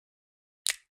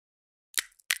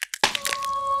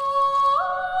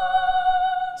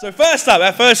So first up,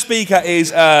 our first speaker is,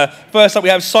 first up we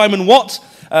have Simon Watt.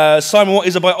 Simon Watt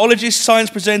is a biologist, science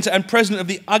presenter and president of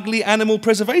the Ugly Animal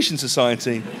Preservation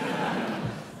Society.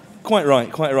 Quite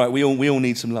right, quite right. We all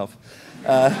need some love.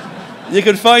 You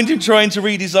can find him trying to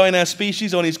redesign our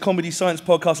species on his comedy science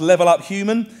podcast, Level Up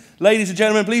Human. Ladies and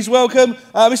gentlemen, please welcome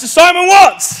Mr. Simon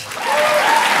Watt!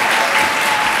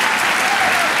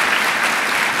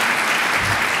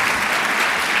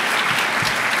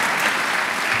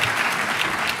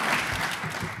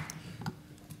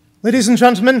 Ladies and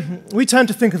gentlemen, we tend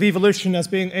to think of evolution as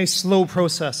being a slow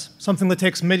process, something that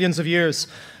takes millions of years,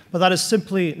 but that is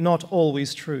simply not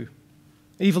always true.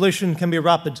 Evolution can be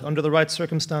rapid under the right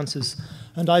circumstances,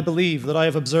 and I believe that I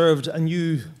have observed a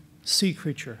new sea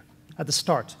creature at the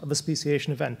start of a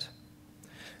speciation event.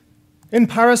 In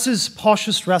Paris's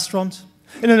poshest restaurant,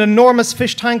 in an enormous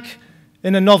fish tank,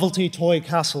 in a novelty toy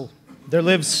castle, there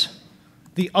lives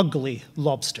the Ugly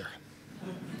Lobster.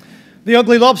 The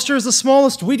Ugly Lobster is the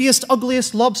smallest, weediest,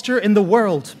 ugliest lobster in the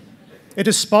world. It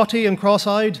is spotty and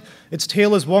cross-eyed, its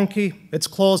tail is wonky, its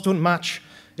claws don't match,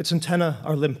 its antennae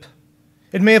are limp.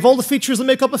 It may have all the features that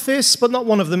make up a face, but not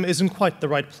one of them is in quite the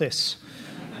right place.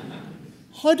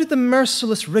 How did the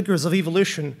merciless rigors of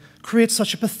evolution create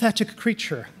such a pathetic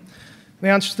creature? The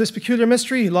answer to this peculiar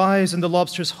mystery lies in the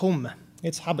lobster's home,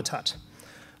 its habitat.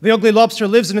 The Ugly Lobster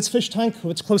lives in its fish tank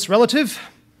with its close relative,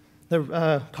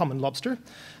 the Common Lobster,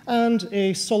 and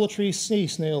a solitary sea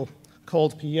snail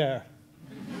called Pierre.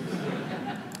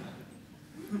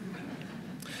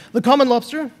 The Common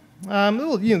Lobster,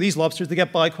 these lobsters, they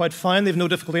get by quite fine. They have no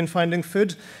difficulty in finding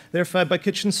food. They're fed by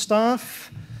kitchen staff.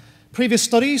 Previous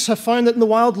studies have found that in the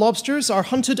wild, lobsters are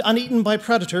hunted and eaten by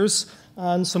predators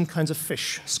and some kinds of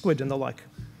fish, squid and the like.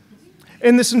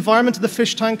 In this environment of the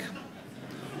fish tank,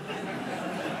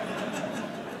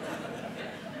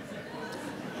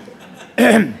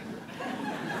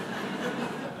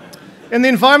 in the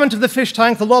environment of the fish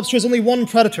tank, the lobster has only one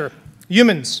predator,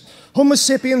 humans. Homo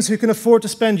sapiens who can afford to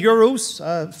spend euros,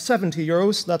 70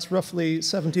 euros, that's roughly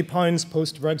 70 pounds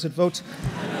post-Brexit vote,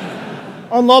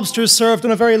 on lobsters served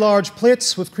on a very large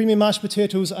plate with creamy mashed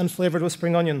potatoes and flavoured with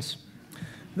spring onions.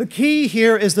 The key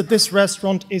here is that this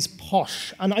restaurant is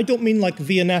posh, and I don't mean like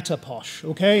Viennetta posh,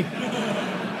 okay?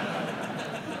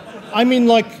 I mean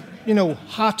like,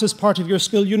 hat as part of your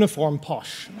school uniform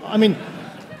posh. I mean,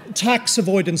 tax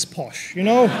avoidance posh,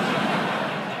 The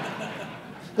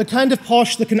kind of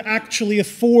posh that can actually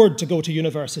afford to go to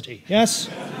university, yes?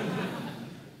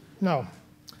 Now,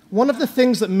 one of the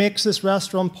things that makes this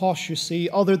restaurant posh, you see,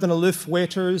 other than aloof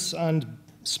waiters and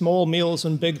small meals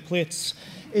and big plates,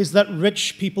 is that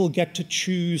rich people get to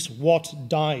choose what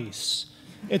dies.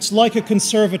 It's like a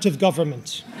conservative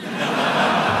government.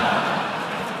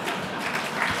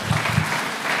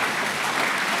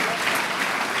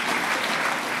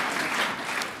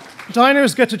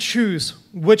 Diners get to choose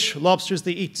which lobsters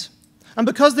they eat. And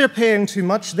because they're paying too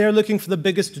much, they're looking for the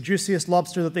biggest, juiciest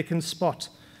lobster that they can spot.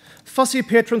 Fussy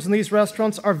patrons in these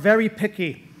restaurants are very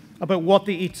picky about what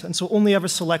they eat, and so only ever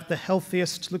select the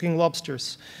healthiest looking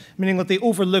lobsters, meaning that they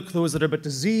overlook those that are a bit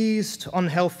diseased,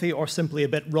 unhealthy, or simply a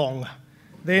bit wrong.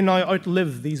 They now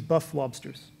outlive these buff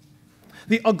lobsters.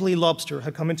 The Ugly Lobster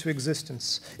had come into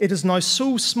existence. It is now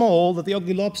so small that the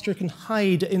Ugly Lobster can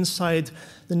hide inside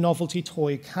the novelty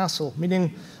toy castle,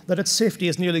 meaning that its safety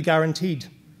is nearly guaranteed.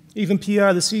 Even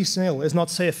Pierre the sea snail is not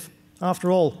safe.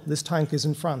 After all, this tank is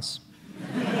in France.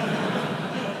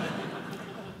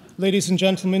 Ladies and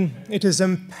gentlemen, it is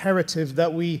imperative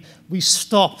that we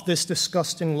stop this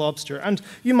disgusting lobster. And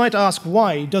you might ask,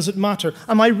 why? Does it matter?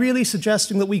 Am I really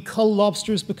suggesting that we cull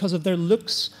lobsters because of their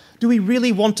looks? Do we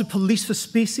really want to police the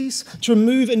species, to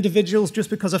remove individuals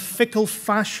just because of fickle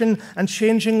fashion and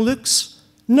changing looks?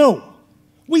 No.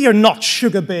 We are not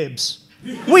sugar babes.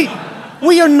 We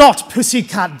are not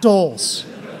pussycat dolls.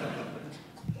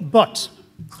 But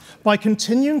by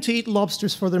continuing to eat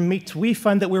lobsters for their meat, we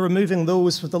find that we're removing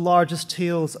those with the largest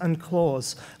tails and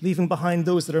claws, leaving behind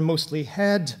those that are mostly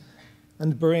head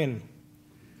and brain.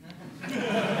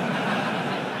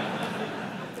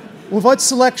 Without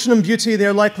selection and beauty, they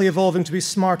are likely evolving to be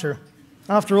smarter.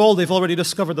 After all, they've already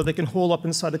discovered that they can hole up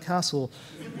inside a castle.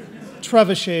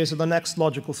 Trebuchets are the next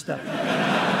logical step.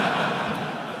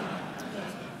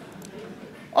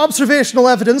 Observational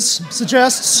evidence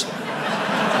suggests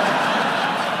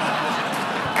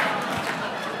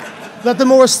that the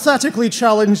more aesthetically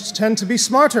challenged tend to be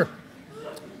smarter.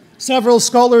 Several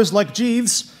scholars, like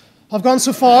Jeeves, have gone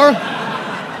so far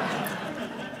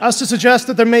as to suggest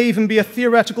that there may even be a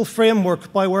theoretical framework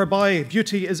whereby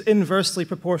beauty is inversely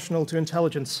proportional to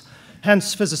intelligence,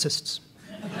 hence physicists.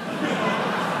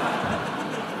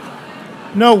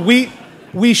 No,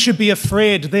 We should be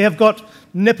afraid. They have got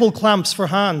nipple clamps for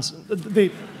hands.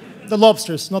 The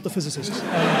lobsters, not the physicists.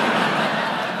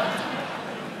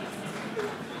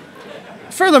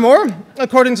 Furthermore,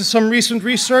 according to some recent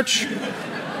research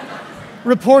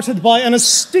reported by an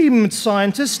esteemed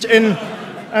scientist in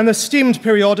an esteemed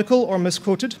periodical, or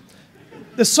misquoted,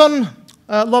 the sun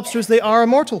lobsters, they are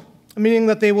immortal, meaning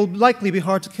that they will likely be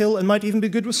hard to kill and might even be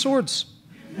good with swords.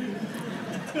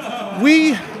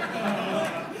 We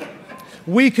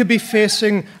could be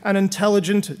facing an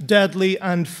intelligent, deadly,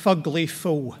 and fugly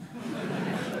foe.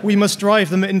 We must drive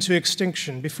them into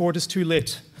extinction before it is too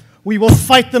late. We will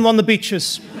fight them on the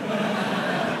beaches.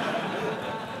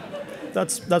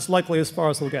 That's likely as far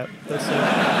as we'll get.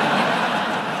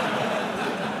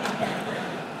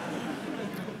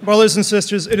 Brothers and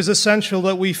sisters, it is essential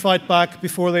that we fight back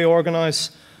before they organize.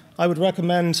 I would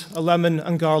recommend a lemon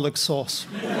and garlic sauce.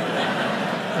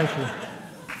 Thank you.